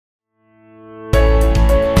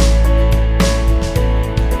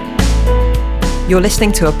You're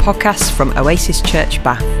listening to a podcast from Oasis Church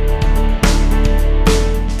Bath.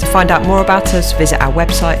 To find out more about us, visit our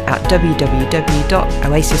website at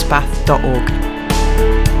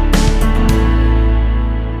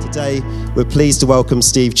www.oasisbath.org. Today, we're pleased to welcome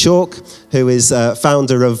Steve Chalke, who is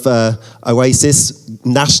founder of Oasis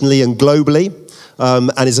nationally and globally,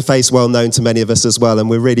 and is a face well known to many of us as well. And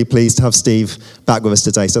we're really pleased to have Steve back with us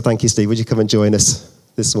today. So thank you, Steve. Would you come and join us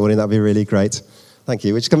this morning? That'd be really great. Thank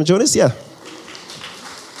you. Would you come and join us? Yeah.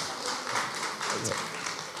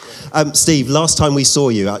 Steve, last time we saw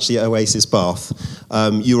you actually at Oasis Bath,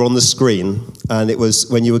 you were on the screen, and it was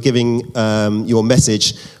when you were giving your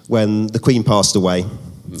message when the Queen passed away.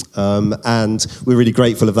 And we're really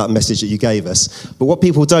grateful of that message that you gave us. But what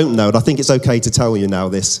people don't know, and I think it's okay to tell you now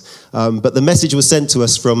this, but the message was sent to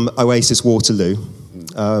us from Oasis Waterloo.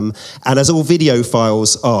 And as all video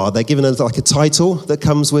files are, they're given like a title that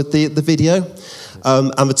comes with the video.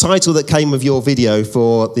 And the title that came with your video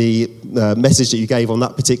for the message that you gave on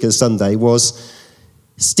that particular Sunday was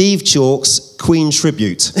Steve Chalke's Queen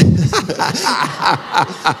Tribute.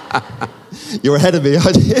 You're ahead of me,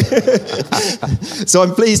 aren't you? So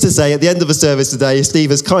I'm pleased to say at the end of the service today, Steve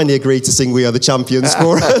has kindly agreed to sing We Are the Champions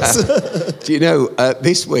for us. Do you know,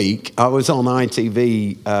 this week I was on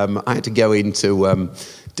ITV. I had to go into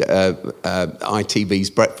ITV's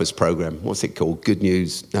breakfast programme. What's it called? Good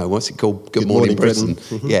News? No, what's it called? Good Morning Britain.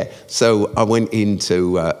 Mm-hmm. Yeah. So I went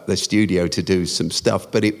into the studio to do some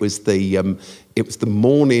stuff, but it was the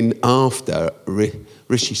morning after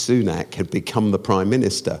Rishi Sunak had become the Prime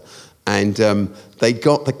Minister. And they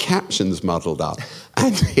got the captions muddled up.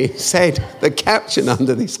 And it said, the caption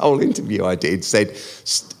under this whole interview I did said,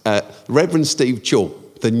 Reverend Steve Chalke,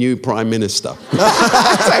 the new Prime Minister.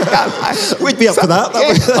 We'd be up for that.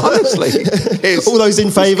 Yeah, honestly. All those in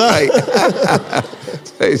favour?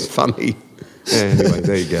 It's funny. Yeah, anyway,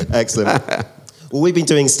 there you go. Excellent. Well, we've been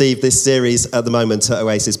doing, Steve, this series at the moment at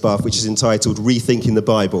Oasis Bath, which is entitled Rethinking the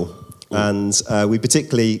Bible. And we're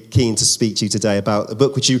particularly keen to speak to you today about a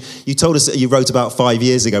book which you told us that you wrote about 5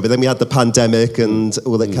 years ago, but then we had the pandemic and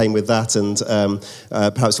all that came with that, and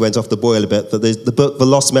perhaps went off the boil a bit. But the book, The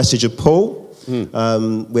Lost Message of Paul,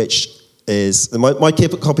 which is... My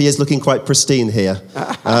copy is looking quite pristine here.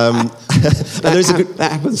 That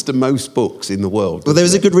happens to most books in the world. Well, there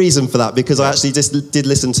was a good reason for that, because I actually just did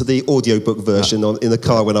listen to the audiobook version in the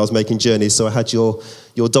car when I was making journeys, so I had your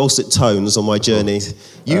dulcet tones on my journey.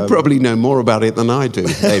 You probably know more about it than I do,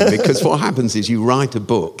 Dave, because what happens is you write a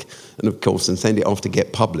book, and of course, and send it off to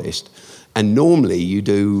get published. And normally you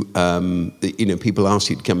do, people ask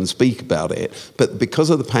you to come and speak about it. But because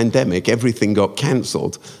of the pandemic, everything got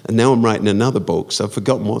cancelled. And now I'm writing another book, so I've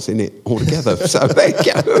forgotten what's in it altogether. So there you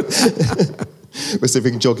go. We'll see if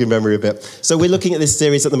we can jog your memory a bit. So we're looking at this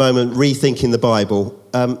series at the moment, Rethinking the Bible.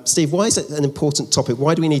 Steve, why is it an important topic?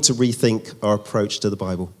 Why do we need to rethink our approach to the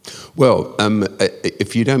Bible? Well,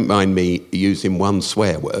 if you don't mind me using one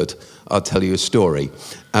swear word, I'll tell you a story,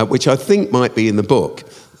 which I think might be in the book.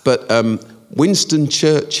 But Winston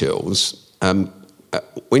Churchill's son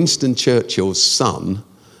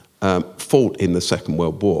fought in the Second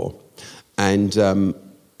World War, and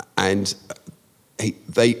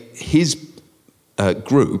his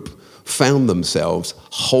group found themselves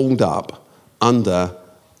holed up under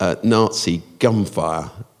Nazi gunfire.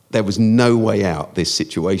 There was no way out this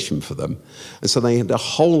situation for them, and so they had to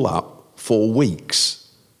hole up for weeks.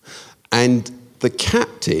 And the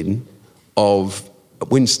captain of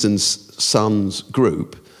Winston's son's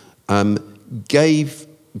group gave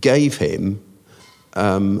him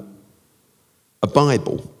a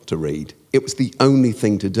Bible to read. It was the only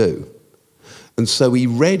thing to do. And so he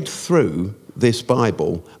read through this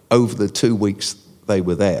Bible over the 2 weeks they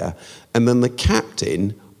were there, and then the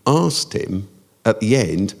captain asked him at the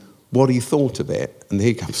end what he thought of it. And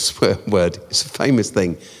here comes a swear word. It's a famous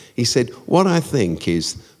thing. He said, "What I think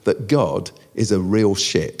is that God is a real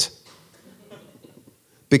shit."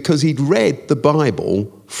 Because he'd read the Bible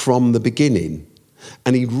from the beginning,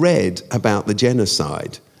 and he'd read about the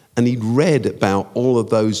genocide, and he'd read about all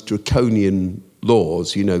of those draconian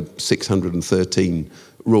laws, 613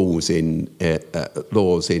 rules in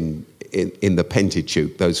the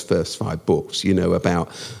Pentateuch, those first 5 books, about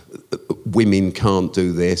women can't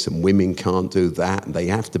do this and women can't do that, and they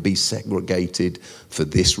have to be segregated for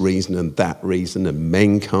this reason and that reason, and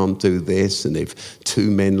men can't do this, and if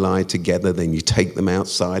 2 men lie together, then you take them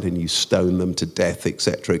outside and you stone them to death,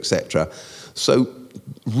 etc., etc. So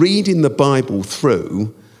reading the Bible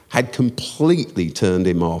through had completely turned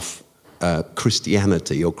him off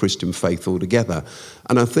Christianity or Christian faith altogether.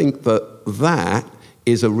 And I think that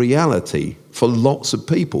is a reality for lots of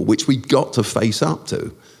people, which we've got to face up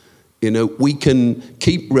to. You know, we can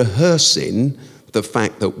keep rehearsing the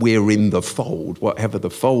fact that we're in the fold, whatever the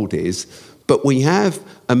fold is, but we have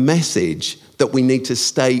a message that we need to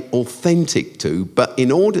stay authentic to. But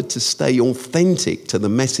in order to stay authentic to the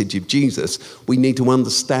message of Jesus, we need to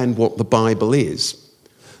understand what the Bible is.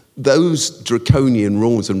 Those draconian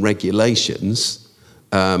rules and regulations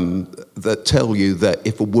that tell you that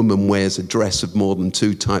if a woman wears a dress of more than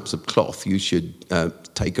 2 types of cloth, you should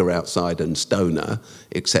take her outside and stone her,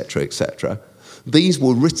 etc., etc. These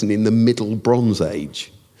were written in the Middle Bronze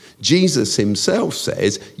Age. Jesus himself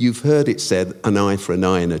says, you've heard it said, an eye for an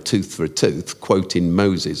eye and a tooth for a tooth, quoting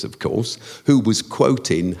Moses, of course, who was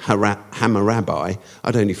quoting Hammurabi.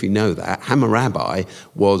 I don't know if you know that. Hammurabi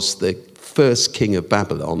was the first king of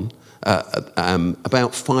Babylon,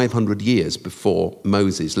 about 500 years before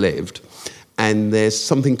Moses lived. And there's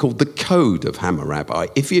something called the Code of Hammurabi.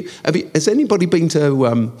 Has anybody been to,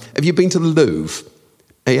 have you been to the Louvre?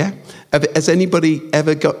 Yeah? Has anybody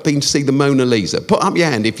ever been to see the Mona Lisa? Put up your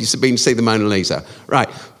hand if you've been to see the Mona Lisa. Right.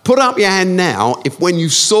 Put up your hand now if when you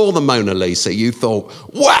saw the Mona Lisa you thought,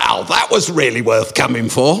 wow, that was really worth coming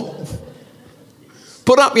for.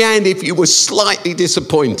 Put up your hand if you were slightly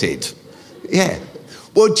disappointed. Yeah.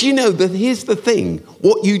 Well, do you know that here's the thing.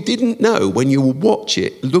 What you didn't know when you would watch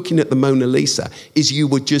it, looking at the Mona Lisa, is you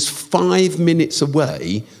were just 5 minutes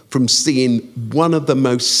away from seeing one of the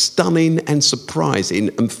most stunning and surprising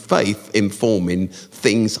and faith-informing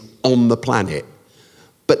things on the planet.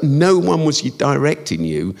 But no one was directing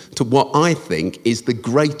you to what I think is the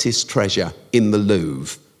greatest treasure in the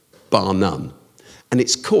Louvre, bar none. And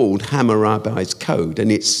it's called Hammurabi's Code, and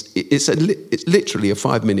it's literally a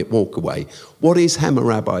 5-minute walk away. What is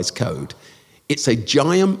Hammurabi's Code? It's a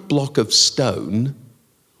giant block of stone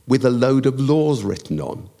with a load of laws written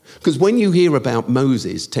on. Because when you hear about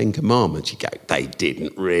Moses' 10 Commandments, you go, they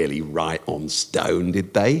didn't really write on stone,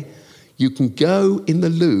 did they? You can go in the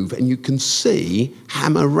Louvre and you can see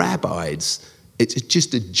Hammurabi's. It's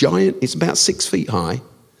just a giant, it's about 6 feet high.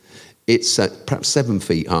 It's perhaps 7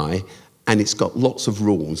 feet high. And it's got lots of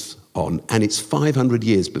rules on, and it's 500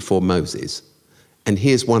 years before Moses. And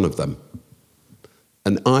here's one of them.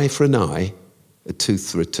 An eye for an eye, a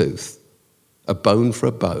tooth for a tooth, a bone for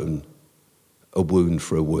a bone, a wound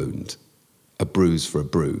for a wound, a bruise for a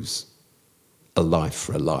bruise, a life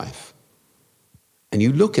for a life. And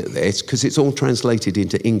you look at this, because it's all translated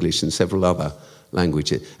into English and several other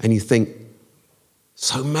languages, and you think,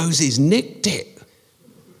 so Moses nicked it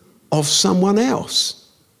off someone else.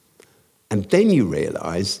 And then you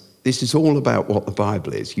realise this is all about what the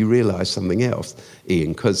Bible is. You realise something else,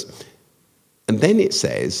 Ian, and then it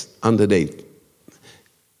says underneath,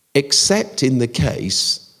 except in the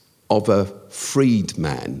case of a freed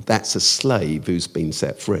man, that's a slave who's been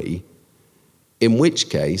set free, in which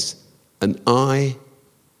case an eye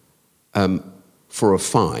for a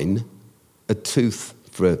fine, a tooth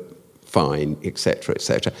for a fine, etc.,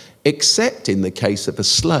 etc., except in the case of a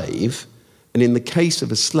slave. And in the case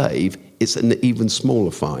of a slave, it's an even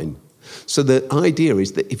smaller fine. So the idea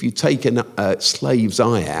is that if you take a slave's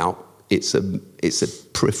eye out, it's a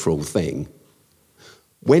peripheral thing.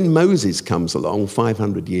 When Moses comes along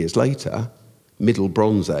 500 years later, Middle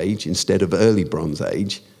Bronze Age instead of Early Bronze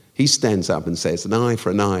Age, he stands up and says, an eye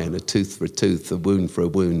for an eye and a tooth for a tooth, a wound for a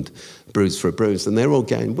wound, bruise for a bruise. And they're all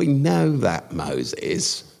going, we know that,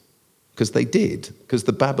 Moses. Because they did. Because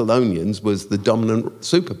the Babylonians was the dominant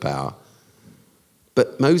superpower.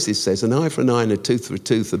 But Moses says, an eye for an eye and a tooth for a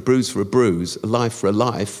tooth, a bruise for a bruise, a life for a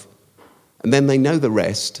life. And then they know the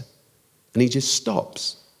rest, and he just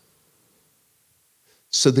stops.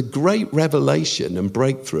 So the great revelation and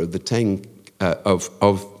breakthrough of the 10 of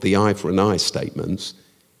the eye for an eye statements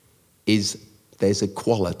is there's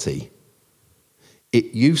equality.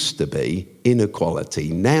 It used to be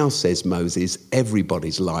inequality. Now, says Moses,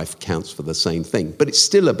 everybody's life counts for the same thing. But it's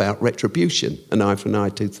still about retribution, an eye for an eye,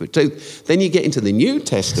 tooth for a tooth. Then you get into the New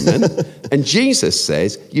Testament, and Jesus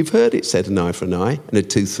says, you've heard it said an eye for an eye and a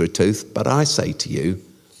tooth for a tooth, but I say to you,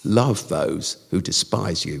 love those who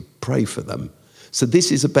despise you, pray for them. So this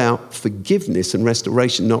is about forgiveness and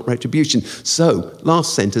restoration, not retribution. So,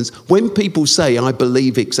 last sentence, when people say, I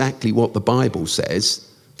believe exactly what the Bible says,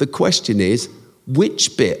 the question is,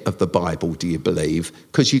 which bit of the Bible do you believe?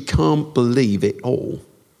 Because you can't believe it all.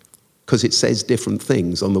 Because it says different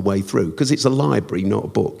things on the way through. Because it's a library, not a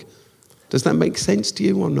book. Does that make sense to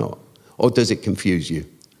you or not? Or does it confuse you?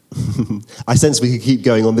 I sense we could keep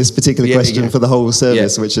going on this particular question for the whole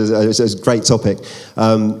service, which is a great topic.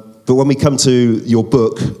 But But when we come to your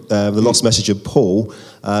book, The Lost Message of Paul,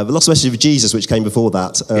 The Lost Message of Jesus, which came before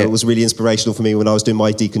that, was really inspirational for me when I was doing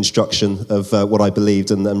my deconstruction of what I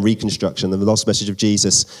believed and reconstruction. And The Lost Message of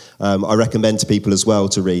Jesus, I recommend to people as well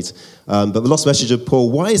to read. But The Lost Message of Paul,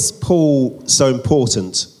 why is Paul so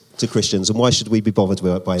important to Christians, and why should we be bothered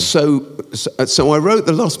by him? So I wrote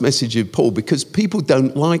The Lost Message of Paul because people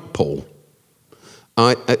don't like Paul.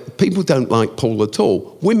 People don't like Paul at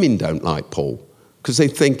all. Women don't like Paul because they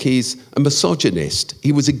think he's a misogynist.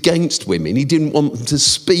 He was against women. He didn't want them to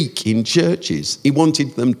speak in churches. He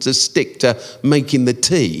wanted them to stick to making the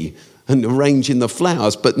tea and arranging the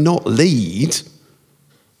flowers, but not lead.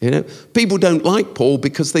 You know, people don't like Paul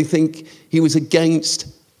because they think he was against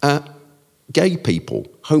gay people,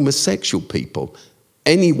 homosexual people,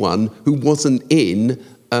 anyone who wasn't in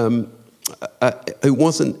a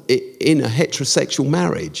heterosexual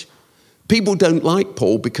marriage. People don't like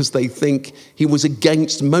Paul because they think he was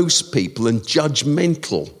against most people and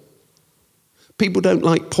judgmental. People don't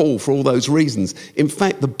like Paul for all those reasons. In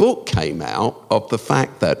fact, the book came out of the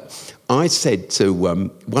fact that I said to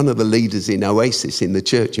one of the leaders in Oasis in the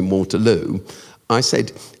church in Waterloo, I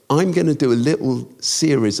said, I'm going to do a little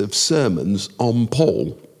series of sermons on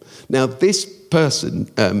Paul. Now, this person,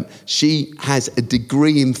 she has a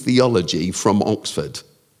degree in theology from Oxford.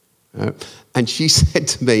 And she said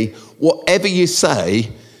to me, whatever you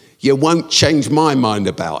say, you won't change my mind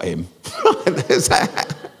about him.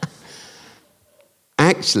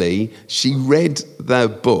 Actually, she read the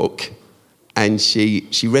book, and she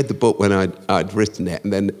read the book when I'd written it,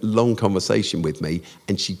 and then a long conversation with me,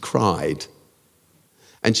 and she cried.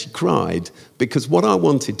 And she cried because what I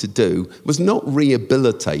wanted to do was not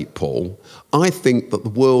rehabilitate Paul. I think that the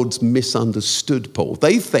world's misunderstood Paul.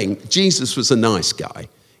 They think Jesus was a nice guy.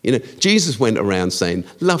 You know, Jesus went around saying,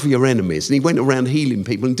 love your enemies. And he went around healing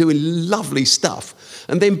people and doing lovely stuff.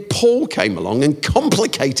 And then Paul came along and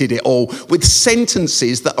complicated it all with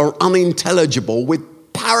sentences that are unintelligible, with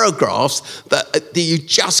paragraphs that you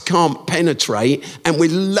just can't penetrate, and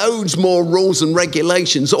with loads more rules and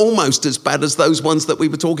regulations, almost as bad as those ones that we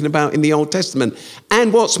were talking about in the Old Testament.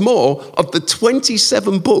 And what's more, of the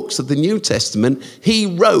 27 books of the New Testament,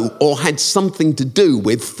 he wrote or had something to do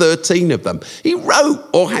with 13 of them. He wrote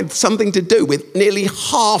or had something to do with nearly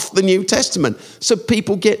half the New Testament. So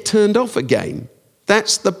people get turned off again.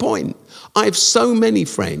 That's the point. I have so many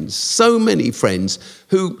friends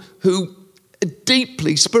who are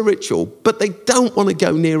deeply spiritual, but they don't want to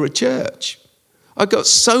go near a church. I've got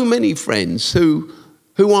so many friends who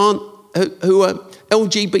are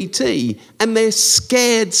LGBT, and they're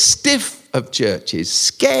scared stiff of churches,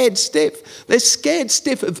 scared stiff. They're scared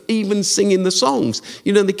stiff of even singing the songs.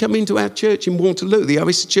 You know, they come into our church in Waterloo, the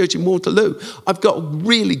Oasis Church in Waterloo. I've got a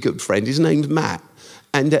really good friend, his name's Matt,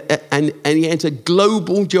 and he had a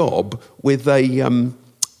global job with a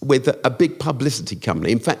big publicity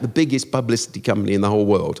company, in fact, the biggest publicity company in the whole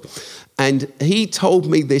world. And he told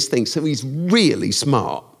me this thing, so he's really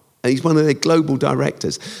smart. And he's one of their global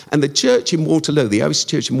directors. And the church in Waterloo, the Oasis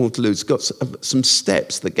Church in Waterloo, has got some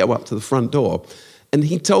steps that go up to the front door. And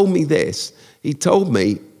he told me this. He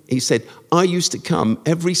said, I used to come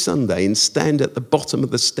every Sunday and stand at the bottom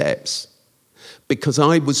of the steps because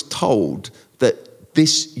I was told that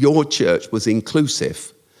your church was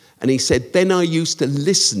inclusive. And he said, then I used to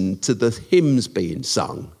listen to the hymns being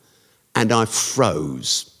sung, and I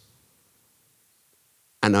froze.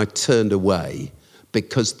 And I turned away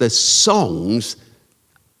because the songs,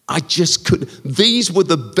 I just couldn't. These were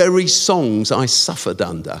the very songs I suffered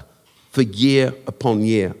under for year upon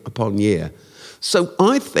year upon year. So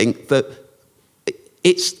I think that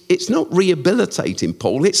it's not rehabilitating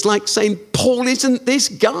Paul. It's like saying, Paul isn't this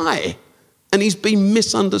guy. And he's been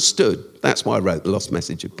misunderstood. That's why I wrote The Lost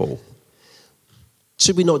Message of Paul.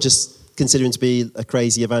 Should we not just consider him to be a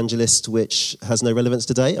crazy evangelist which has no relevance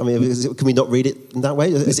today? I mean, can we not read it in that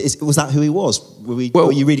way? Was that who he was?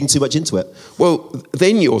 Were you reading too much into it? Well,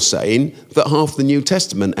 then you're saying that half the New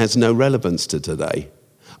Testament has no relevance to today.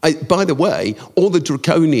 By the way, all the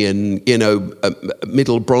draconian,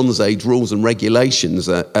 Middle Bronze Age rules and regulations,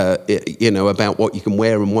 about what you can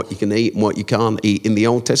wear and what you can eat and what you can't eat in the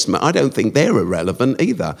Old Testament, I don't think they're irrelevant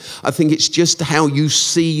either. I think it's just how you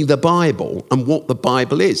see the Bible and what the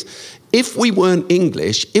Bible is. If we weren't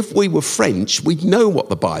English, if we were French, we'd know what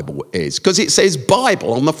the Bible is because it says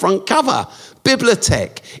Bible on the front cover.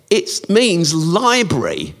 Bibliothèque. It means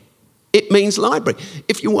library. It means library.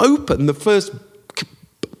 If you open the first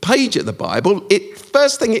page of the Bible,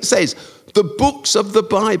 first thing it says, the books of the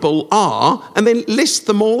Bible are, and then lists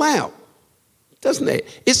them all out, doesn't it?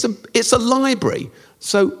 It's a library.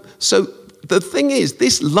 So the thing is,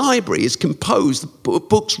 this library is composed of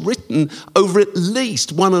books written over at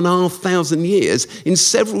least 1,500 years in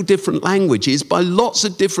several different languages by lots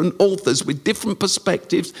of different authors with different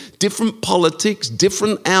perspectives, different politics,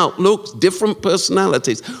 different outlooks, different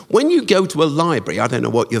personalities. When you go to a library, I don't know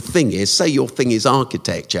what your thing is, say your thing is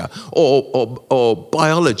architecture or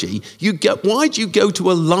biology, why do you go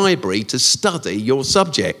to a library to study your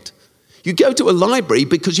subject? You go to a library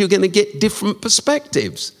because you're going to get different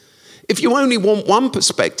perspectives. If you only want one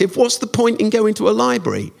perspective, what's the point in going to a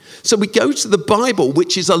library? So we go to the Bible,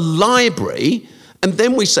 which is a library, and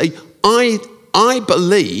then we say, I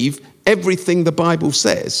believe everything the Bible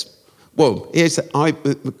says. Well,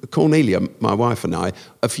 Cornelia, my wife and I,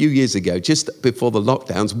 a few years ago, just before the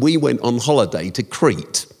lockdowns, we went on holiday to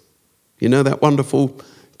Crete. You know that wonderful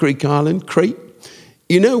Greek island, Crete?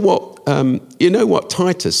 You know what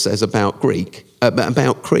Titus says about Crete?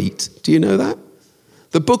 Do you know that?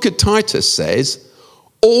 The book of Titus says,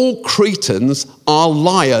 all Cretans are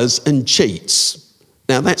liars and cheats.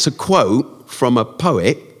 Now that's a quote from a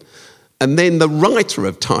poet. And then the writer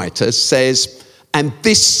of Titus says, and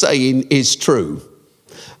this saying is true.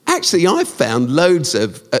 Actually, I've found loads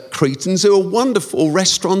of Cretans who are wonderful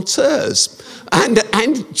restaurateurs and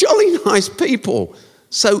jolly nice people.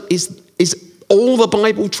 So is all the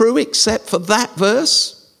Bible true except for that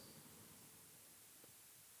verse?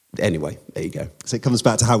 Anyway, there you go. So it comes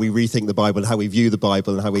back to how we rethink the Bible and how we view the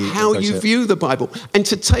Bible and how you view the Bible. And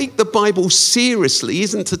to take the Bible seriously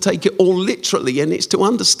isn't to take it all literally, and it's to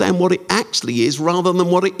understand what it actually is rather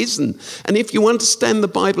than what it isn't. And if you understand the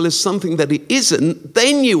Bible as something that it isn't,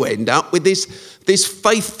 then you end up with this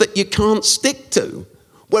faith that you can't stick to.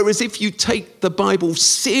 Whereas if you take the Bible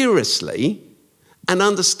seriously and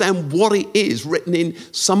understand what it is, written in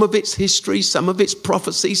some of its history, some of its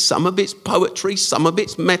prophecy, some of its poetry, some of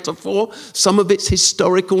its metaphor, some of its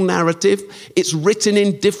historical narrative. It's written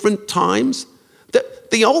in different times.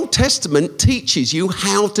 The Old Testament teaches you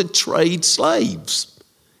how to trade slaves.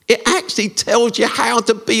 It actually tells you how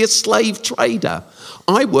to be a slave trader.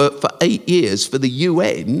 I worked for 8 years for the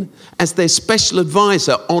UN as their special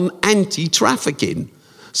advisor on anti-trafficking.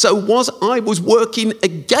 So I was working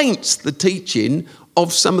against the teaching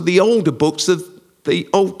of some of the older books of the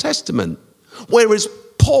Old Testament. Whereas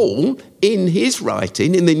Paul, in his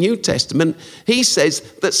writing in the New Testament, he says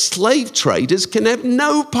that slave traders can have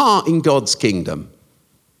no part in God's kingdom.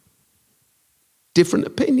 Different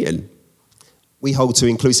opinion. We hold to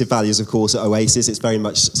inclusive values, of course, at Oasis. It's very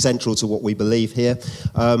much central to what we believe here.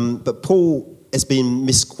 But Paul has been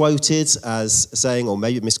misquoted as saying, or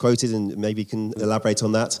maybe misquoted, and maybe you can elaborate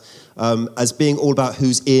on that, as being all about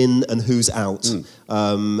who's in and who's out. It's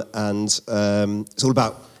all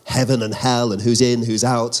about heaven and hell and who's in, who's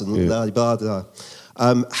out, and blah, blah, blah.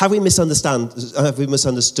 Have we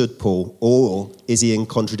misunderstood Paul, or is he in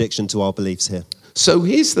contradiction to our beliefs here? So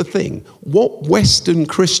here's the thing. What Western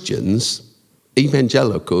Christians,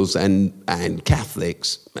 evangelicals and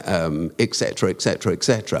Catholics,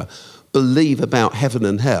 etc., believe about heaven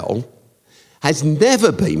and hell has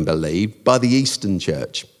never been believed by the Eastern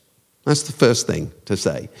Church. That's the first thing to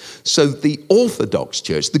say. So the Orthodox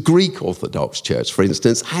Church, the Greek Orthodox Church, for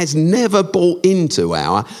instance, has never bought into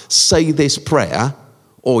our say this prayer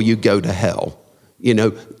or you go to hell. You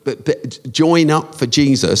know, but join up for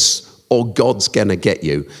Jesus or God's going to get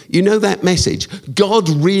you. You know that message? God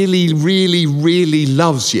really, really, really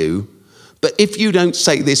loves you, but if you don't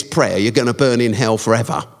say this prayer, you're going to burn in hell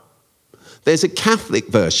forever. There's a Catholic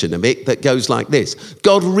version of it that goes like this.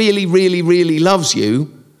 God really, really, really loves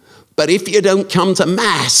you, but if you don't come to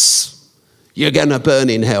Mass, you're going to burn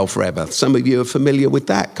in hell forever. Some of you are familiar with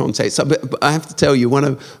that context. I have to tell you, one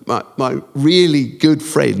of my really good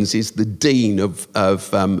friends is the dean of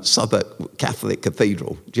Southwark Catholic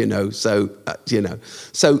Cathedral,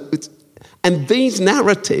 and these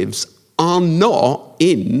narratives are not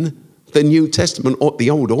in the New Testament, or the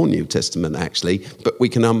Old or New Testament, actually, but we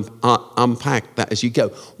can unpack that as you go.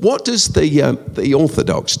 What does the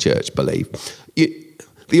Orthodox Church believe?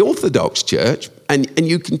 The Orthodox Church, and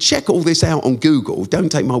you can check all this out on Google. Don't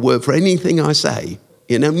take my word for anything I say.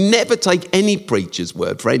 Never take any preacher's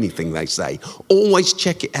word for anything they say. Always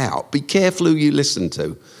check it out. Be careful who you listen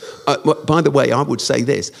to. By the way, I would say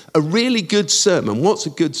this. A really good sermon, what's a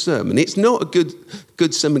good sermon? It's not a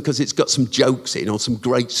good sermon because it's got some jokes in or some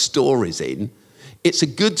great stories in. It's a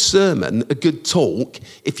good sermon, a good talk,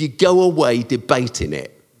 if you go away debating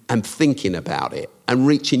it and thinking about it and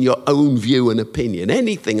reaching your own view and opinion.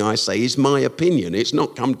 Anything I say is my opinion. It's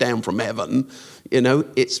not come down from heaven.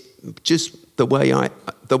 It's just the way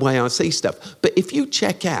I see stuff. But if you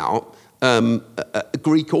check out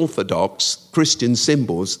Greek Orthodox Christian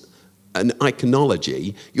symbols, an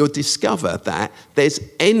iconology, you'll discover that there's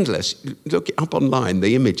endless, look it up online,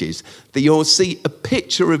 the images, that you'll see a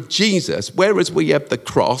picture of Jesus, whereas we have the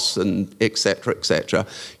cross and et cetera,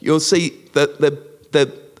 you'll see that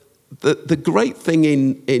the great thing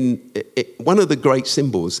in one of the great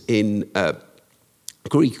symbols in the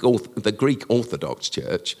Greek Orthodox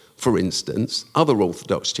Church, for instance, other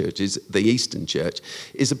Orthodox churches, the Eastern Church,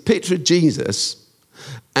 is a picture of Jesus.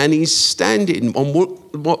 And he's standing on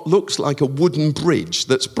what looks like a wooden bridge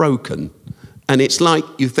that's broken. And it's like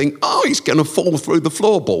you think, oh, he's going to fall through the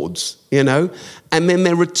floorboards, you know. And then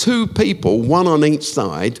there are two people, one on each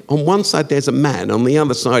side. On one side there's a man, on the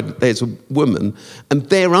other side there's a woman. And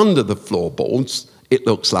they're under the floorboards, it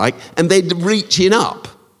looks like, and they're reaching up.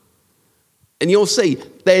 And you'll see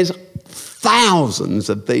there's thousands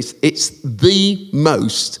of these. It's the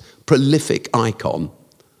most prolific icon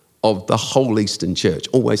of the whole Eastern Church,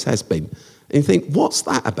 always has been. And you think, what's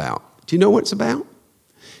that about? Do you know what it's about?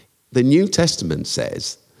 The New Testament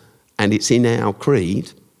says, and it's in our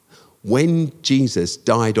creed, when Jesus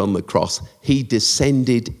died on the cross, he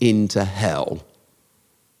descended into hell.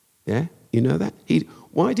 Yeah, you know that?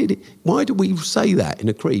 Why do we say that in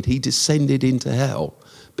a creed? He descended into hell.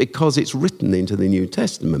 Because it's written into the New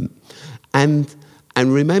Testament. And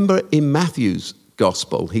remember in Matthew's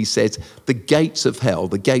Gospel, he says, the gates of hell,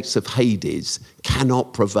 the gates of Hades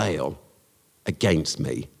cannot prevail against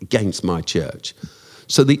me, against my church.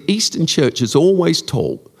 So the Eastern Church has always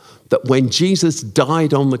taught that when Jesus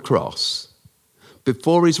died on the cross,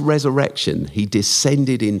 before his resurrection, he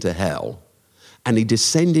descended into hell. And he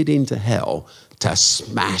descended into hell to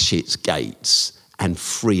smash its gates and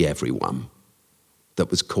free everyone that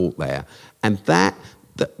was caught there. And that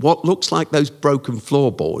what looks like those broken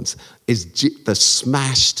floorboards is the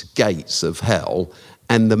smashed gates of hell,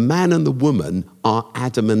 and the man and the woman are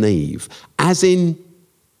Adam and Eve. As in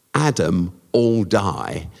Adam, all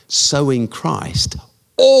die, so in Christ,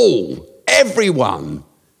 everyone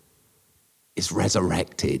is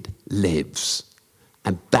resurrected, lives.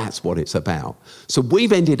 And that's what it's about. So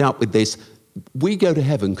we've ended up with this, we go to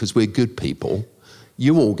heaven because we're good people.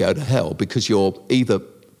 You all go to hell because you're either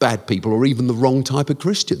bad people or even the wrong type of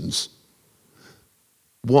Christians.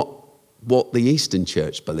 What the Eastern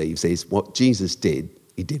Church believes is what Jesus did,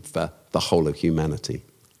 he did for the whole of humanity.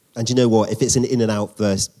 And you know what? If it's an in and out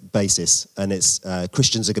basis and it's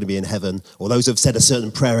Christians are going to be in heaven, or those who have said a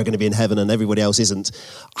certain prayer are going to be in heaven and everybody else isn't,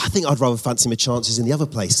 I think I'd rather fancy my chances in the other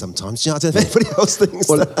place sometimes. You know, I don't know if anybody else thinks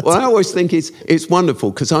that. Well, I always think it's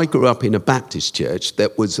wonderful because I grew up in a Baptist church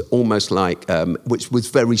that was almost like, which was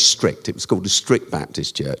very strict. It was called a strict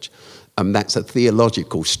Baptist church. That's a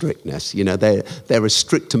theological strictness. You know, there are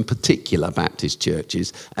strict and particular Baptist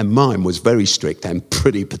churches, and mine was very strict and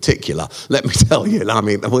pretty particular. Let me tell you, I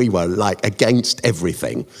mean, we were like against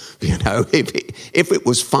everything. You know, if it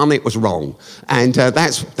was fun, it was wrong, and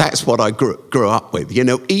that's what I grew up with. You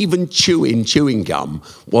know, even chewing gum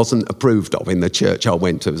wasn't approved of in the church I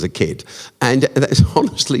went to as a kid, and that's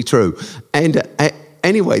honestly true. And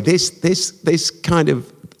anyway, this kind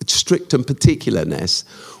of strict and particularness.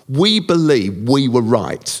 We believe we were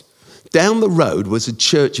right. Down the road was a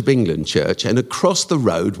Church of England church, and across the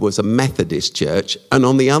road was a Methodist church, and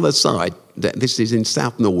on the other side, this is in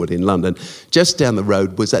South Norwood in London, just down the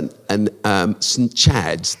road was St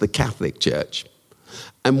Chad's, the Catholic church.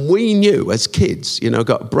 And we knew as kids, you know,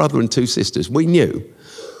 got a brother and two sisters, we knew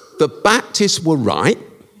the Baptists were right,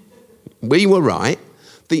 we were right,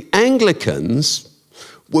 the Anglicans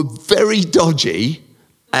were very dodgy,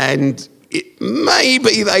 and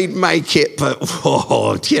maybe they'd make it,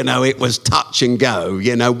 but, you know, it was touch and go.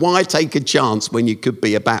 You know, why take a chance when you could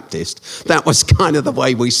be a Baptist? That was kind of the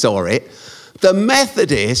way we saw it. The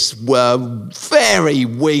Methodists were very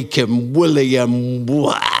weak and woolly and,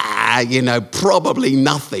 you know, probably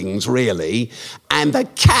nothings really. And the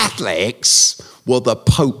Catholics, well, the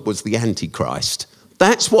Pope was the Antichrist.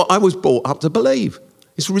 That's what I was brought up to believe.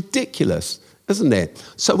 It's ridiculous, isn't it?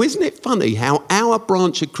 So isn't it funny how our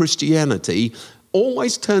branch of Christianity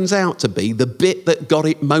always turns out to be the bit that got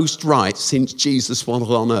it most right since Jesus was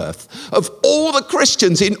on earth? Of all the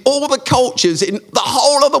Christians in all the cultures in the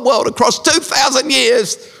whole of the world across 2,000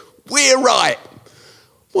 years, we're right.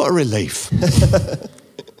 What a relief.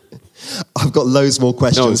 I've got loads more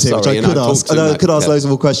questions here, which I could ask. I could ask loads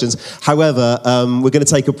more questions. However, we're going to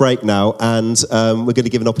take a break now, and we're going to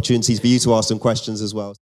give an opportunity for you to ask some questions as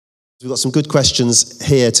well. We've got some good questions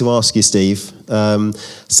here to ask you, Steve.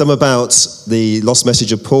 Some about the lost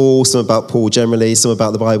message of Paul, some about Paul generally, some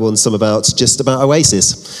about the Bible, and some about just about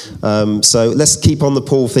Oasis. So let's keep on the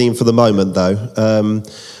Paul theme for the moment, though.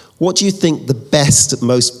 What do you think the best,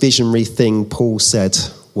 most visionary thing Paul said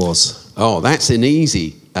was? Oh, that's an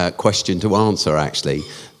easy question to answer, actually.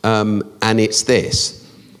 And it's this.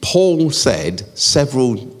 Paul said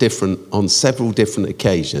on several different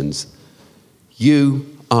occasions,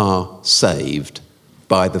 you are saved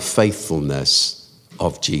by the faithfulness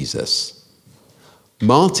of Jesus.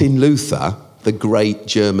 Martin Luther, the great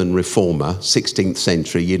German reformer, 16th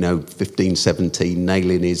century, 1517,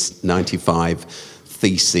 nailing his 95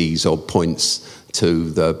 theses or points to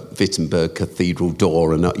the Wittenberg Cathedral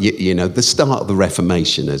door and, the start of the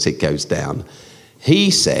Reformation as it goes down. He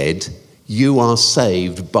said, you are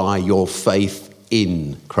saved by your faith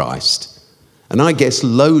in Christ. And I guess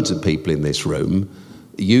loads of people in this room,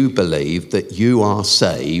 you believe that you are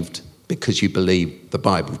saved because you believe the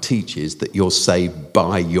Bible teaches that you're saved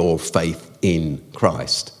by your faith in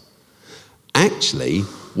Christ. Actually,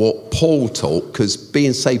 what Paul taught, because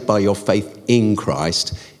being saved by your faith in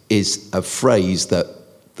Christ is a phrase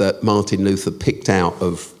that Martin Luther picked out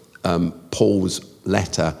of Paul's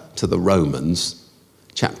letter to the Romans,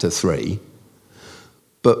 chapter 3.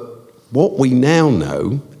 But what we now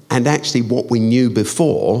know, and actually what we knew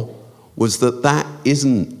before, was that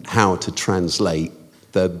isn't how to translate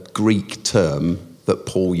the Greek term that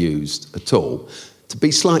Paul used at all. To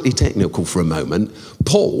be slightly technical for a moment,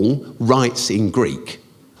 Paul writes in Greek,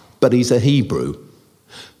 but he's a Hebrew.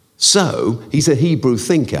 So he's a Hebrew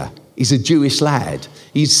thinker. He's a Jewish lad.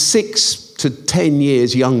 He's 6 to 10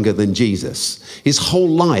 years younger than Jesus. His whole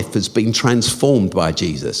life has been transformed by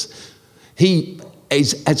Jesus. He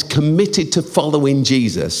is as committed to following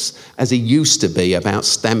Jesus as he used to be about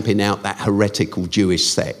stamping out that heretical Jewish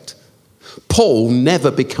sect. Paul never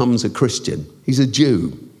becomes a Christian. He's a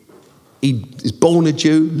Jew. He is born a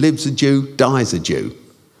Jew, lives a Jew, dies a Jew.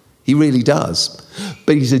 He really does.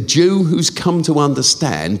 But he's a Jew who's come to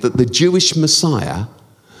understand that the Jewish Messiah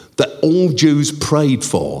that all Jews prayed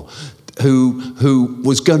for, who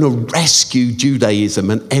was going to rescue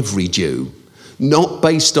Judaism and every Jew, not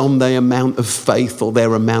based on their amount of faith or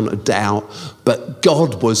their amount of doubt, but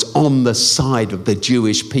God was on the side of the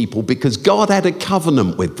Jewish people because God had a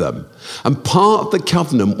covenant with them. And part of the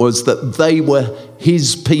covenant was that they were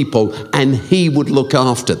his people and he would look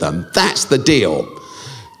after them. That's the deal.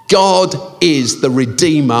 God is the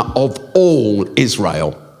Redeemer of all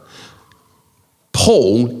Israel.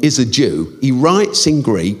 Paul is a Jew. He writes in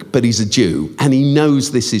Greek, but he's a Jew, and he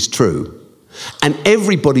knows this is true. And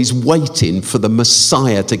everybody's waiting for the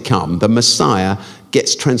Messiah to come. The Messiah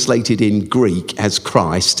gets translated in Greek as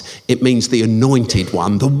Christ. It means the anointed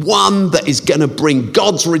one, the one that is going to bring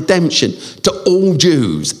God's redemption to all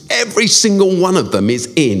Jews. Every single one of them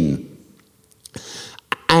is in.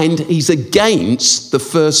 And he's against the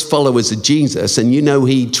first followers of Jesus. And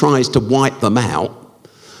he tries to wipe them out.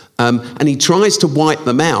 And he tries to wipe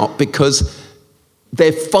them out because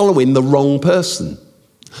they're following the wrong person.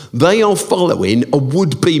 They are following a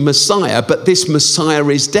would-be Messiah, but this Messiah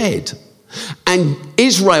is dead. And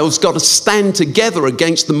Israel's got to stand together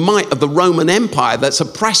against the might of the Roman Empire that's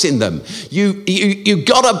oppressing them. You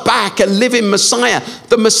got to back a living Messiah.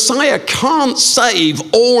 The Messiah can't save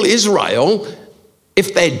all Israel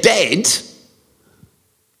if they're dead.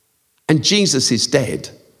 And Jesus is dead.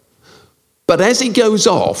 But as he goes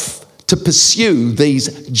off to pursue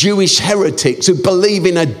these Jewish heretics who believe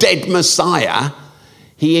in a dead Messiah,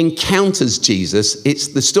 he encounters Jesus. It's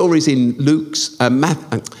the stories in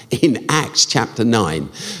in Acts chapter 9.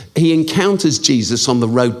 He encounters Jesus on the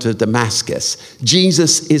road to Damascus.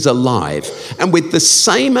 Jesus is alive. And with the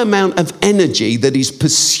same amount of energy that he's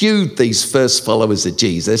pursued these first followers of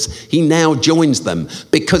Jesus, he now joins them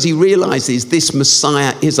because he realizes this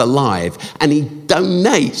Messiah is alive. And he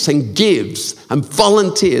donates and gives and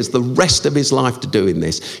volunteers the rest of his life to doing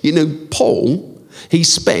this. Paul,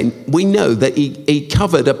 we know that he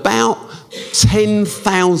covered about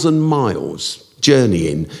 10,000 miles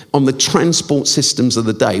journeying on the transport systems of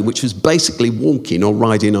the day, which was basically walking or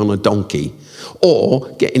riding on a donkey or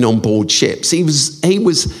getting on board ships. He was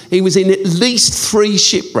in at least 3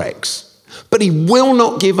 shipwrecks, but he will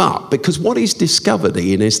not give up because what he's discovered,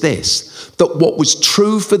 Ian, is this, that what was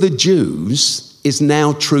true for the Jews is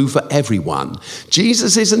now true for everyone.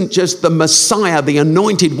 Jesus isn't just the Messiah, the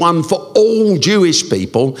anointed one for all Jewish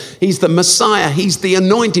people. He's the Messiah. He's the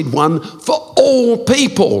anointed one for all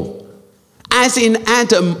people. As in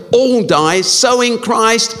Adam, all die, so in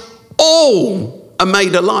Christ, all are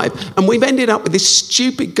made alive. And we've ended up with this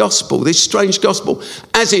stupid gospel, this strange gospel.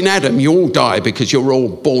 As in Adam, you all die because you're all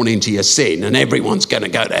born into your sin and everyone's going to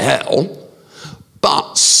go to hell.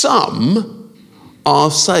 But some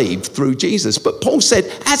are saved through Jesus. But Paul said,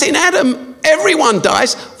 as in Adam, everyone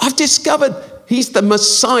dies. I've discovered he's the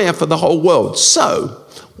Messiah for the whole world. So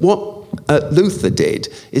what Luther did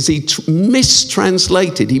is he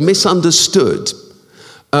mistranslated, he misunderstood.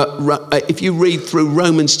 If you read through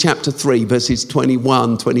Romans chapter 3, verses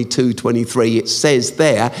 21, 22, 23, it says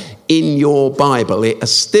there in your Bible, it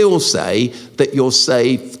still say that you're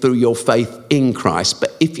saved through your faith in Christ.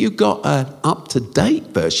 But if you got an up-to-date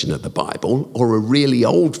version of the Bible or a really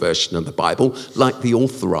old version of the Bible, like the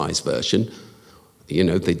Authorized version, you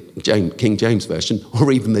know, the King James version, or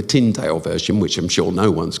even the Tyndale version, which I'm sure no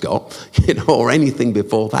one's got, you know, or anything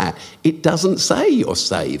before that, it doesn't say you're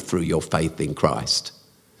saved through your faith in Christ.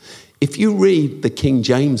 If you read the King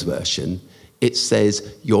James Version, it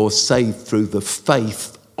says you're saved through the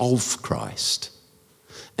faith of Christ.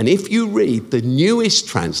 And if you read the newest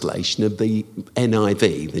translation of the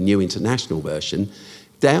NIV, the New International Version,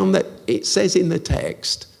 down that it says in the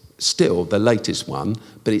text, still the latest one,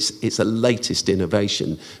 but it's a latest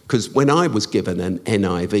innovation. Because when I was given an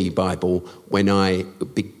NIV Bible, when I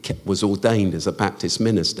was ordained as a Baptist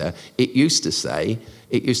minister, it used to say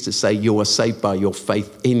you are saved by your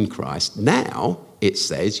faith in Christ. Now it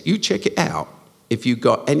says, you check it out. If you've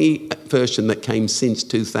got any version that came since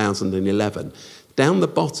 2011, down the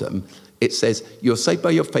bottom, it says you're saved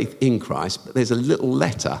by your faith in Christ, but there's a little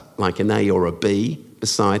letter like an A or a B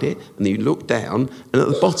beside it, and then you look down, and at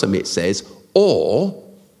the bottom it says, or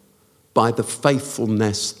by the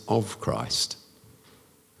faithfulness of Christ,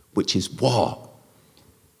 which is what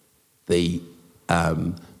the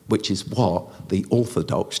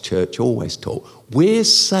Orthodox Church always taught. We're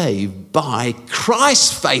saved by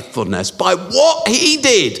Christ's faithfulness, by what he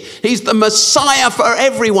did. He's the Messiah for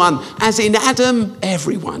everyone. As in Adam,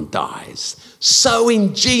 everyone dies. So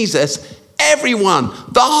in Jesus, everyone,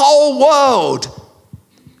 the whole world,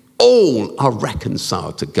 all are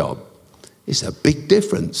reconciled to God. It's a big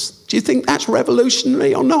difference. Do you think that's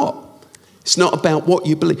revolutionary or not? It's not about what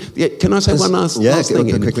you believe. Yeah, can I say one last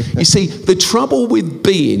thing? Quickly. You see, the trouble with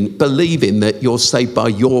believing that you're saved by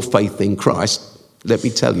your faith in Christ, let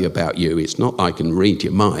me tell you about you. It's not I can read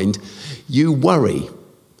your mind. You worry.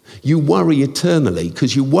 You worry eternally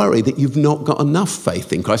because you worry that you've not got enough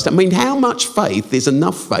faith in Christ. I mean, how much faith is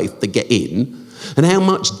enough faith to get in? And how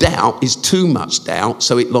much doubt is too much doubt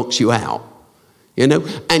so it locks you out? You know,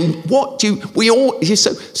 and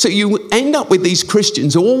so you end up with these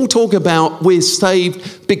Christians who all talk about we're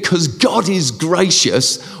saved because God is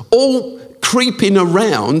gracious, all creeping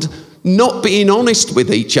around, not being honest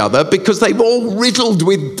with each other because they've all riddled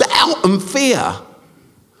with doubt and fear.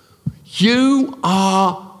 You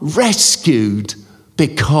are rescued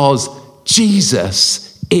because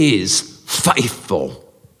Jesus is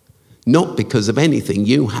faithful, not because of anything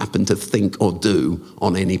you happen to think or do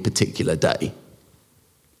on any particular day.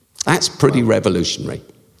 That's pretty revolutionary.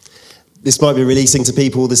 This might be releasing to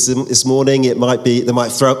people this morning. They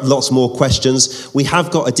might throw up lots more questions. We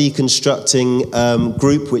have got a deconstructing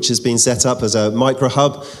group which has been set up as a micro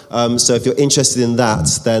hub. So if you're interested in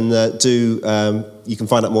that, then you can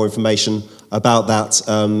find out more information about that,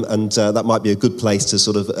 and that might be a good place to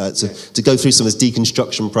sort of to go through some of this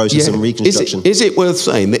deconstruction process and reconstruction. Is it worth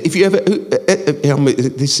saying that if you ever,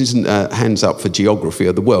 this isn't hands up for geography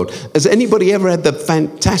of the world, has anybody ever had the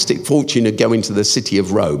fantastic fortune of going to the city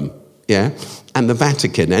of Rome? Yeah, and the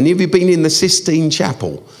Vatican. And have you been in the Sistine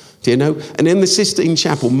Chapel? Do you know? And in the Sistine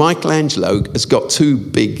Chapel, Michelangelo has got two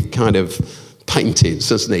big kind of paintings,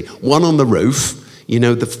 hasn't he? One on the roof, you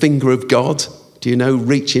know, the finger of God. Do you know,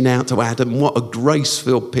 reaching out to Adam? What a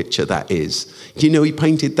grace-filled picture that is. You know, he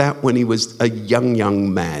painted that when he was a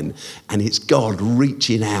young man, and it's God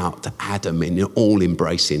reaching out to Adam in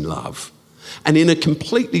all-embracing love. And in a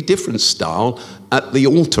completely different style, at the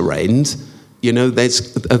altar end, you know,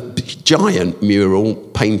 there's a giant mural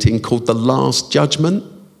painting called The Last Judgment,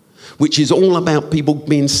 which is all about people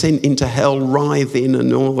being sent into hell, writhing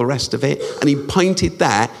and all the rest of it. And he painted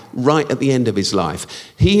that right at the end of his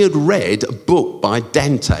life. He had read a book by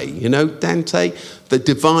Dante. You know Dante, the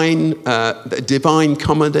Divine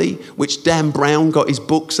Comedy, which Dan Brown got his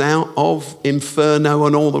books out of, Inferno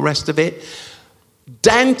and all the rest of it.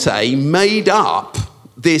 Dante made up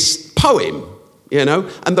this poem. You know,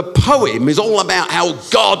 and the poem is all about how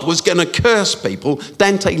God was going to curse people.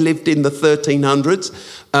 Dante lived in the 1300s.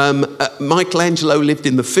 Michelangelo lived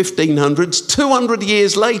in the 1500s. 200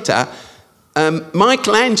 years later,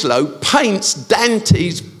 Michelangelo paints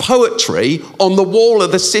Dante's poetry on the wall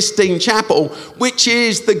of the Sistine Chapel, which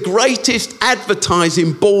is the greatest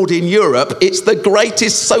advertising board in Europe. It's the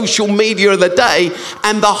greatest social media of the day,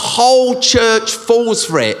 and the whole church falls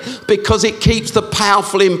for it because it keeps the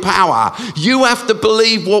powerful in power. You have to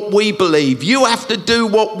believe what we believe. You have to do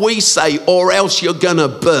what we say, or else you're going to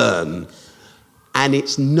burn. And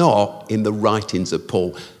it's not in the writings of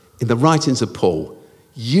Paul. in the writings of Paul,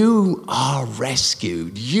 you are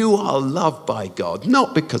rescued. You are loved by God,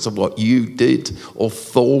 not because of what you did or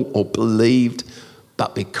thought or believed,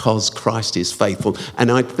 but because Christ is faithful.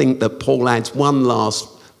 And I think that Paul adds one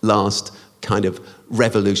last kind of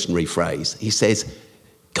revolutionary phrase. He says,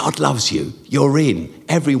 God loves you. You're in.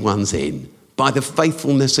 Everyone's in. By the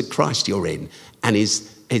faithfulness of Christ, you're in. And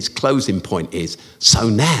his closing point is, so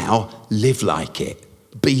now live like it.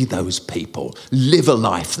 Be those people. Live a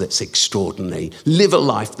life that's extraordinary. Live a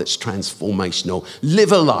life that's transformational.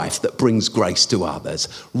 Live a life that brings grace to others.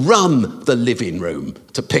 Run the living room,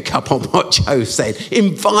 to pick up on what Joe said.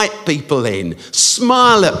 Invite people in.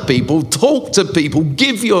 Smile at people. Talk to people.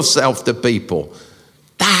 Give yourself to people.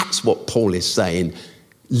 That's what Paul is saying.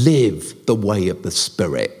 Live the way of the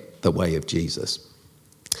Spirit, the way of Jesus.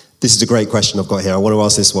 This is a great question I've got here. I want to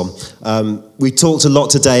ask this one. We talked a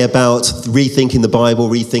lot today about rethinking the Bible,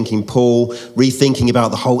 rethinking Paul, rethinking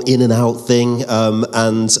about the whole in and out thing,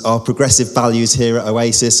 and our progressive values here at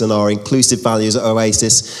Oasis and our inclusive values at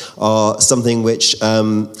Oasis are something which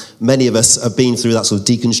many of us have been through, that sort of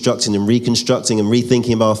deconstructing and reconstructing and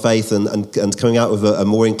rethinking of our faith and coming out with a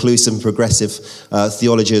more inclusive and progressive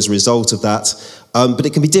theology as a result of that. But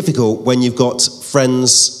it can be difficult when you've got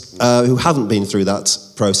friends who haven't been through that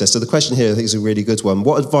process. So the question here, I think, is a really good one.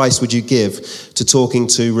 What advice would you give to talking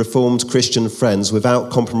to Reformed Christian friends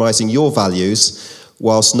without compromising your values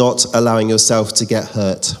whilst not allowing yourself to get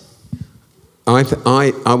hurt?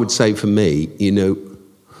 I would say for me,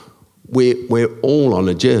 we're all on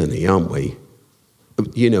a journey, aren't we?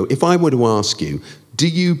 If I were to ask you, do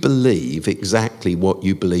you believe exactly what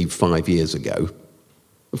you believed 5 years ago?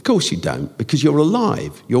 Of course you don't, because you're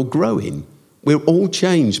alive, you're growing. We're all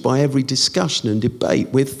changed by every discussion and debate.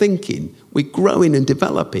 We're thinking, we're growing and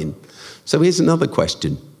developing. So here's another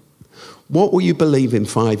question. What will you believe in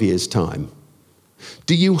 5 years' time?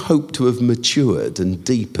 Do you hope to have matured and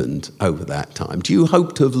deepened over that time? Do you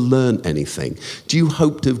hope to have learned anything? Do you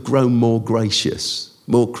hope to have grown more gracious,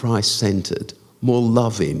 more Christ-centered, more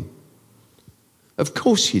loving? Of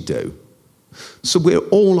course you do. So we're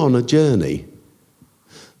all on a journey.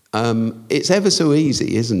 It's ever so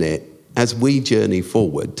easy, isn't it, as we journey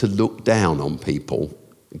forward, to look down on people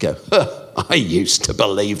and go, I used to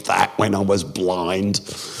believe that when I was blind.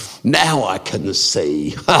 Now I can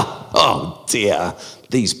see. Oh dear,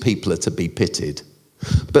 these people are to be pitied.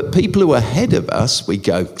 But people who are ahead of us, we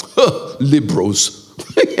go, liberals.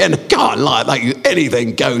 And I can't like that.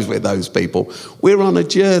 Anything goes with those people. We're on a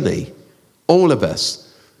journey, all of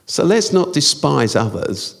us. So let's not despise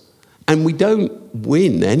others. And we don't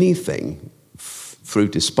win anything through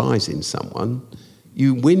despising someone.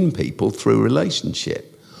 You win people through relationship.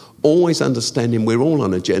 Always understanding we're all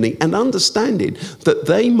on a journey and understanding that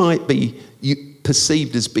they might be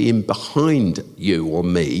perceived as being behind you or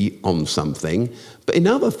me on something, but in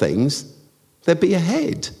other things, they'll be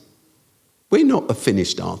ahead. We're not a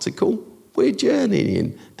finished article. We're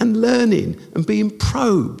journeying and learning and being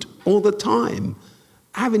probed all the time,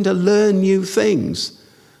 having to learn new things.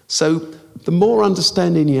 So the more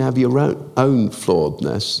understanding you have your own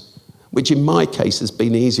flawedness, which in my case has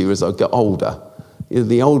been easier as I get older.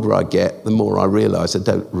 The older I get, the more I realise I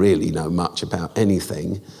don't really know much about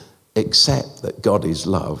anything except that God is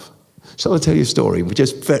love. Shall I tell you a story?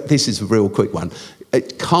 This is a real quick one.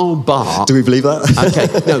 Karl Barth. Do we believe that? Okay,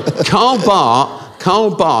 no.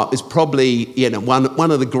 Karl Barth is probably,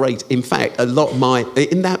 one of the great, in fact, in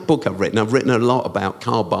that book I've written a lot about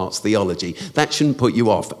Karl Barth's theology. That shouldn't put you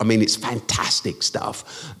off. I mean, it's fantastic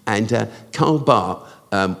stuff. And Karl Barth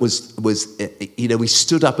he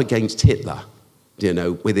stood up against Hitler,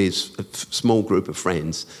 with his small group of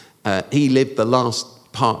friends. He lived the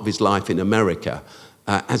last part of his life in America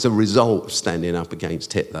as a result of standing up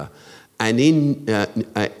against Hitler. And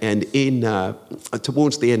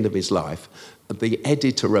towards the end of his life, the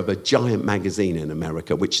editor of a giant magazine in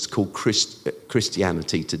America, which is called Christian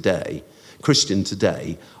Today,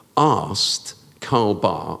 asked Karl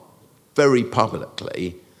Barth very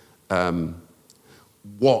publicly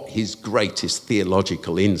what his greatest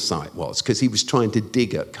theological insight was, because he was trying to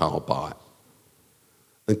dig at Karl Barth.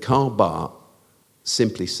 And Karl Barth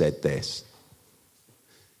simply said this: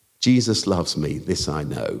 Jesus loves me, this I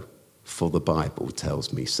know, for the Bible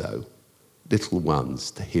tells me so. Little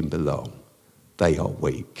ones to him belong. They are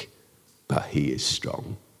weak, but he is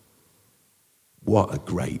strong. What a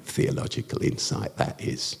great theological insight that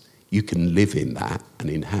is. You can live in that and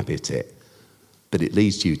inhabit it, but it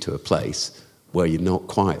leads you to a place where you're not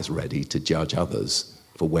quite as ready to judge others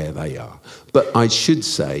for where they are. But I should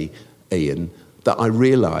say, Ian, that I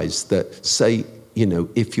realise that,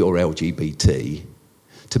 if you're LGBT,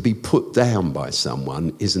 to be put down by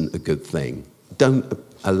someone isn't a good thing. Don't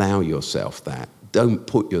allow yourself that. Don't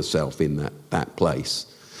put yourself in that place.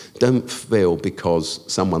 Don't feel because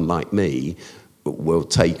someone like me will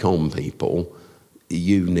take on people,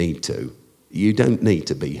 you need to. You don't need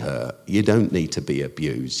to be hurt. You don't need to be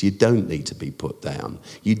abused. You don't need to be put down.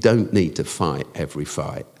 You don't need to fight every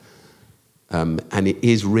fight. And it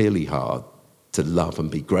is really hard to love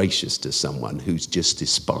and be gracious to someone who's just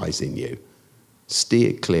despising you.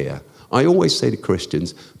 Steer clear. I always say to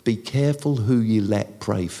Christians, be careful who you let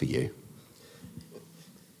pray for you.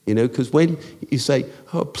 You know, because when you say,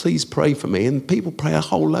 oh, please pray for me, and people pray a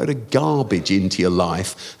whole load of garbage into your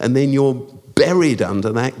life, and then you're buried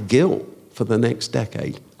under that guilt for the next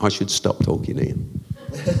decade. I should stop talking, Ian.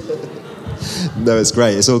 No, it's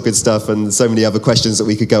great. It's all good stuff, and so many other questions that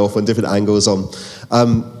we could go off on different angles on.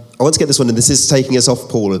 I want to get this one, and this is taking us off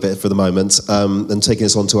Paul a bit for the moment, and taking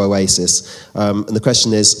us on to Oasis. And the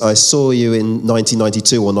question is, I saw you in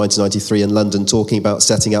 1992 or 1993 in London talking about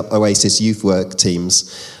setting up Oasis youth work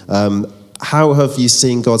teams. How have you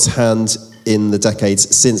seen God's hand in the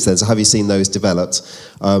decades since then? So have you seen those developed?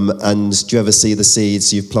 And do you ever see the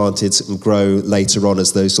seeds you've planted and grow later on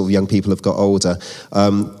as those sort of young people have got older?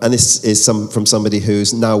 And this is from somebody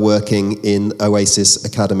who's now working in Oasis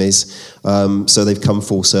academies, so they've come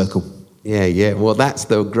full circle. Yeah. Well, that's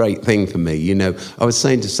the great thing for me. You know, I was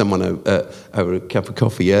saying to someone over a cup of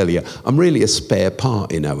coffee earlier, I'm really a spare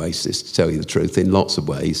part in Oasis, to tell you the truth, in lots of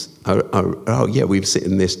ways. Oh yeah, we sit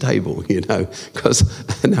in this table, you know, because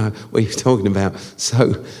what you're talking about.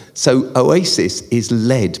 So Oasis is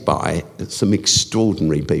led by some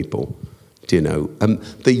extraordinary people, do you know.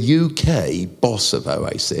 The UK boss of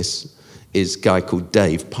Oasis is a guy called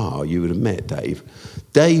Dave Parr. You would have met Dave.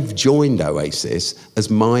 Dave joined Oasis as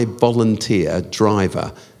my volunteer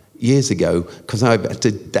driver years ago, because I had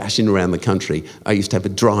to dash in around the country. I used to have a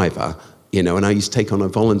driver, you know, and I used to take on a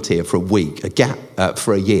volunteer for a week,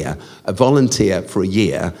 for a year, a volunteer for a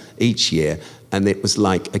year, each year, and it was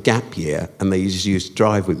like a gap year, and they just used to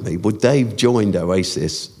drive with me. Well, Dave joined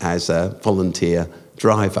Oasis as a volunteer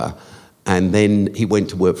driver, and then he went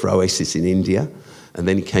to work for Oasis in India. And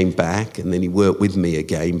then he came back, and then he worked with me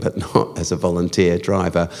again, but not as a volunteer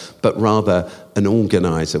driver, but rather an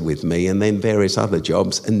organiser with me, and then various other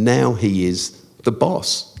jobs. And now he is the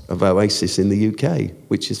boss of Oasis in the UK,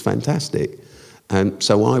 which is fantastic. And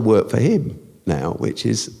so I work for him now, which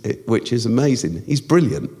is amazing. He's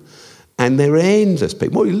brilliant. And there are endless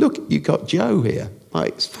people. Well, look, you got Joe here.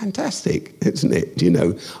 Like, it's fantastic, isn't it? You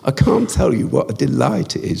know, I can't tell you what a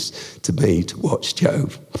delight it is to me to watch Joe.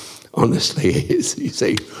 Honestly, it is. You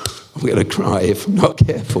see, I'm going to cry if I'm not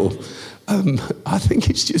careful. I think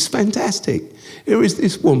it's just fantastic. Here is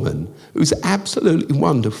this woman who's absolutely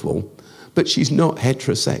wonderful, but she's not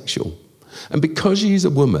heterosexual. And because she's a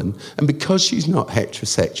woman, and because she's not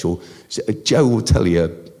heterosexual, Joe will tell you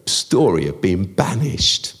a story of being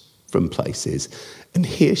banished from places. And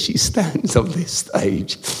here she stands on this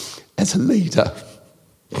stage as a leader.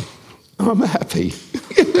 I'm happy.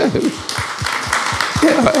 You know?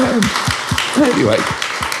 Yeah, I am. Anyway,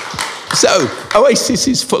 so Oasis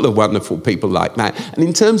is full of wonderful people like that. And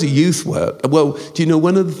in terms of youth work, well, do you know,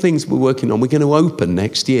 one of the things we're working on, we're going to open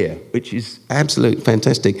next year, which is absolutely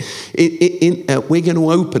fantastic. We're going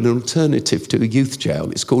to open an alternative to a youth jail.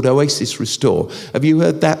 It's called Oasis Restore. Have you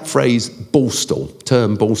heard that phrase, Borstal,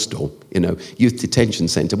 term Borstal? You know, youth detention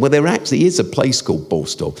centre. Well, there actually is a place called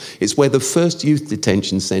Borstal. It's where the first youth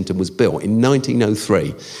detention centre was built in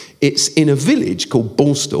 1903. It's in a village called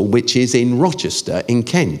Borstal, which is in Rochester in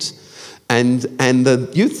Kent. And the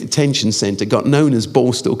youth detention centre got known as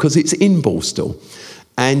Borstal because it's in Borstal.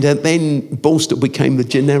 And then Borstal became the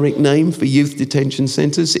generic name for youth detention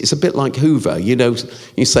centres. It's a bit like Hoover. You know,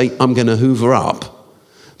 you say, I'm going to hoover up.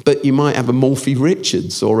 But you might have a Morphy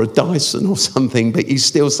Richards or a Dyson or something, but you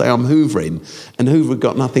still say, I'm hoovering. And Hoover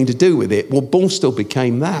got nothing to do with it. Well, Borstal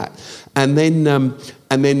became that. And then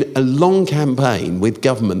a long campaign with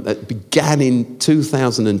government that began in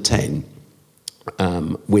 2010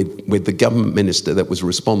 with the government minister that was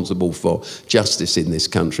responsible for justice in this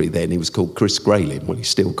country then. He was called Chris Grayling. Well, he's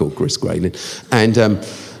still called Chris Grayling. And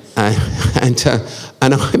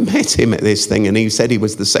I met him at this thing, and he said he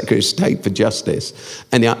was the Secretary of State for Justice.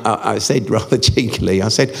 And I said rather cheekily, I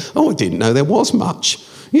said, I didn't know there was much,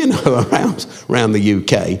 you know, around the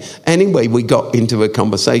UK. Anyway, we got into a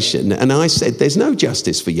conversation, and I said, there's no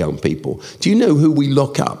justice for young people. Do you know who we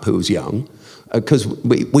lock up who's young? because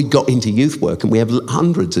we got into youth work, and we have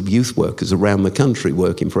hundreds of youth workers around the country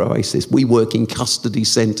working for Oasis. We work in custody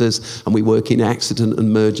centres, and we work in accident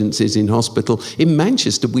emergencies in hospital. In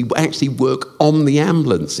Manchester, we actually work on the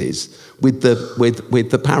ambulances with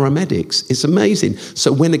the paramedics. It's amazing.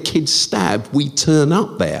 So when a kid's stabbed, we turn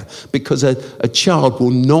up there, because a child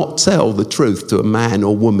will not tell the truth to a man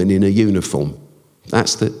or woman in a uniform.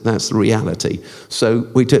 That's the reality. So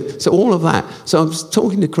so all of that. So I was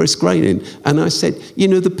talking to Chris Grayling, and I said,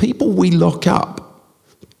 the people we lock up,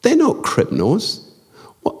 they're not criminals.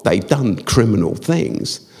 What, they've done criminal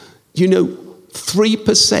things.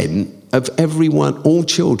 3% of everyone, all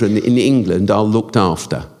children in England are looked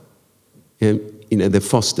after. They're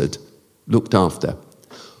fostered, looked after.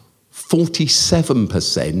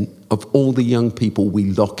 47% of all the young people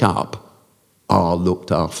we lock up are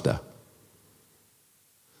looked after.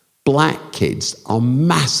 Black kids are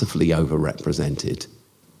massively overrepresented.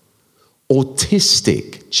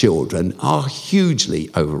 Autistic children are hugely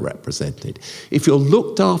overrepresented. If you're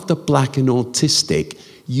looked after black and autistic,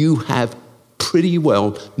 you have pretty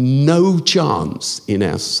well no chance in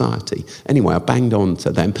our society. Anyway, I banged on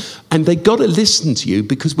to them, and they got to listen to you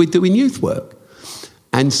because we're doing youth work.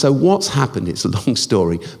 And so what's happened, it's a long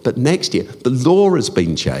story, but next year the law has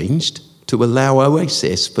been changed to allow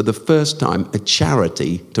Oasis, for the first time, a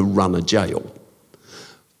charity to run a jail.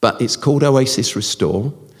 But it's called Oasis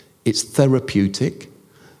Restore. It's therapeutic.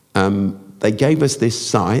 They gave us this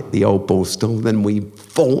site, the old Borstal, then we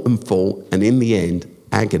fought, and in the end,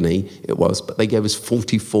 agony it was, but they gave us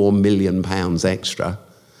 £44 million extra.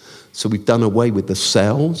 So we've done away with the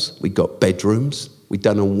cells, we got bedrooms. We've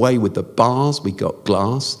done away with the bars, we got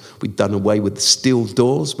glass. We've done away with the steel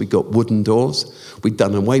doors, we got wooden doors. We've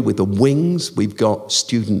done away with the wings, we've got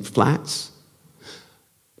student flats.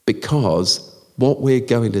 Because what we're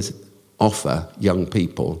going to offer young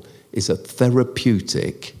people is a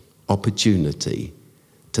therapeutic opportunity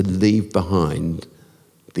to leave behind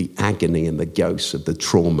the agony and the ghosts of the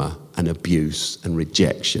trauma and abuse and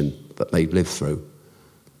rejection that they've lived through.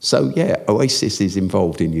 So yeah, Oasis is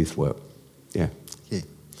involved in youth work. Yeah.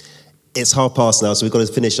 It's past now, so we've got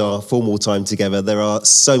to finish our formal time together. There are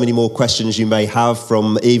so many more questions you may have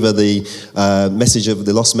from either the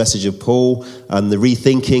lost message of Paul and the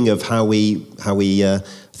rethinking of how we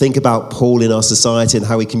think about Paul in our society and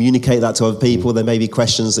how we communicate that to other people. There may be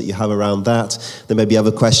questions that you have around that. There may be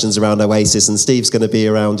other questions around Oasis, and Steve's going to be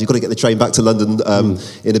around. You've got to get the train back to London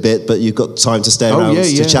in a bit, but you've got time to stay around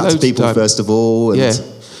to chat to people first of all. And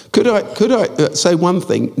Could I say one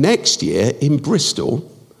thing? Next year in Bristol,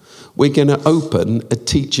 we're going to open a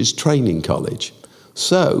teachers' training college.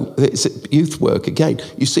 So it's youth work again.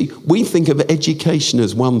 You see, we think of education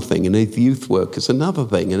as one thing and youth work as another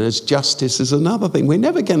thing and as justice as another thing. We're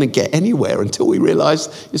never going to get anywhere until we realise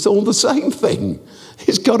it's all the same thing.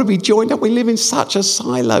 It's got to be joined up. We live in such a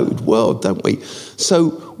siloed world, don't we?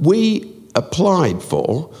 So we applied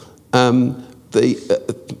for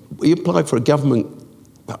we applied for a government,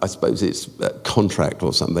 I suppose it's a contract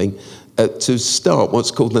or something, to start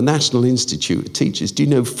what's called the National Institute of Teachers. Do you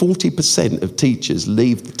know 40% of teachers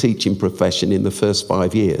leave the teaching profession in the first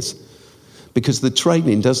 5 years because the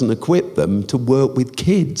training doesn't equip them to work with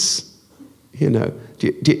kids? Do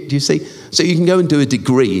you see? So you can go and do a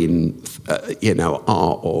degree in,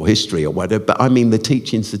 art or history or whatever, but I mean the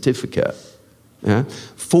teaching certificate.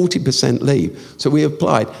 40% leave. So we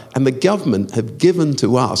applied, and the government have given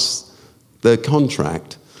to us the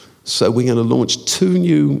contract. So we're going to launch 2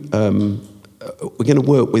 new, we're going to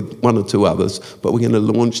work with 1 or 2 others, but we're going to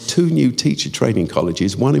launch 2 new teacher training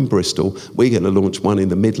colleges, 1 in Bristol, we're going to launch 1 in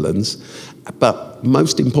the Midlands. But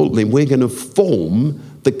most importantly, we're going to form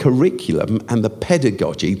the curriculum and the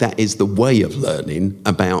pedagogy, that is the way of learning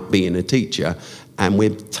about being a teacher, and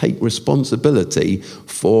we'll take responsibility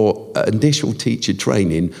for initial teacher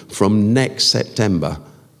training from next September.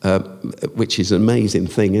 Which is an amazing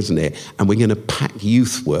thing, isn't it? And we're going to pack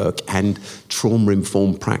youth work and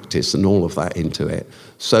trauma-informed practice and all of that into it.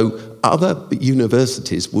 So other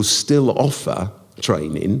universities will still offer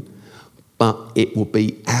training, but it will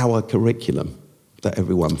be our curriculum that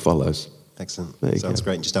everyone follows. Excellent. Sounds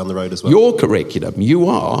great. Just down the road as well. Your curriculum. You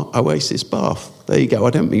are Oasis Bath. There you go. I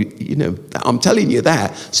don't mean, I'm telling you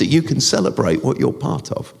that so you can celebrate what you're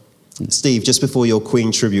part of. Steve, just before your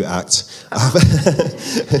Queen Tribute Act,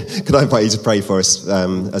 could I invite you to pray for us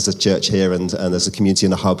as a church here and as a community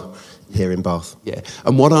and a hub here in Bath? Yeah,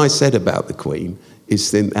 and what I said about the Queen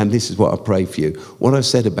is, and this is what I pray for you, what I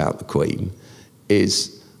said about the Queen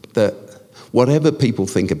is that whatever people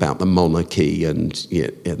think about the monarchy and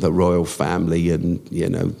the royal family and,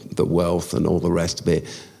 the wealth and all the rest of it,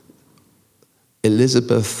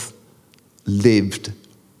 Elizabeth lived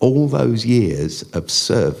all those years of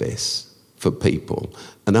service for people.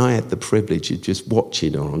 And I had the privilege of just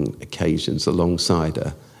watching her on occasions alongside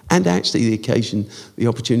her. And actually the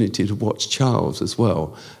opportunity to watch Charles as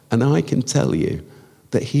well. And I can tell you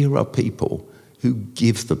that here are people who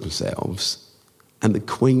give themselves, and the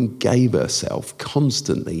Queen gave herself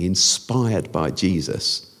constantly, inspired by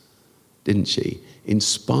Jesus, didn't she?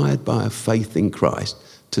 Inspired by her faith in Christ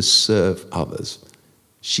to serve others.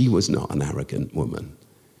 She was not an arrogant woman.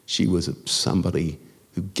 She was somebody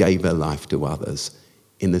who gave her life to others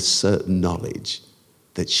in a certain knowledge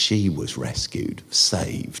that she was rescued,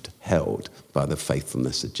 saved, held by the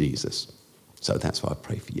faithfulness of Jesus. So that's why I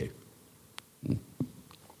pray for you.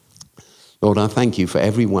 Lord, I thank you for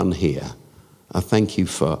everyone here. I thank you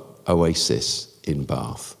for Oasis in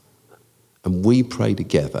Bath. And we pray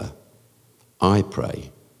together, I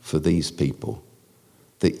pray for these people,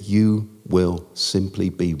 that you will simply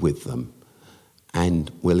be with them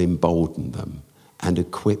and will embolden them and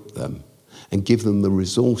equip them and give them the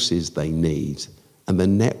resources they need and the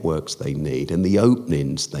networks they need and the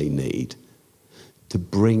openings they need to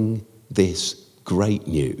bring this great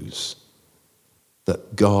news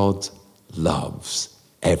that God loves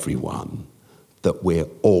everyone, that we're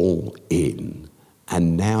all in.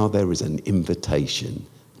 And now there is an invitation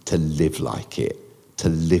to live like it, to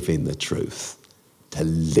live in the truth, to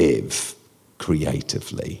live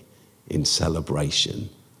creatively in celebration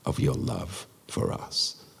of your love for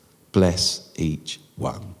us. Bless each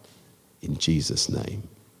one. In Jesus' name,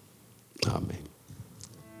 amen.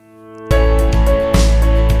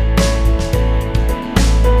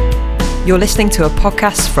 You're listening to a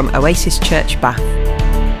podcast from Oasis Church Bath.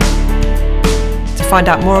 To find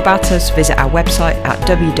out more about us, visit our website at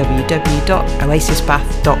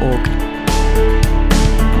www.oasisbath.org.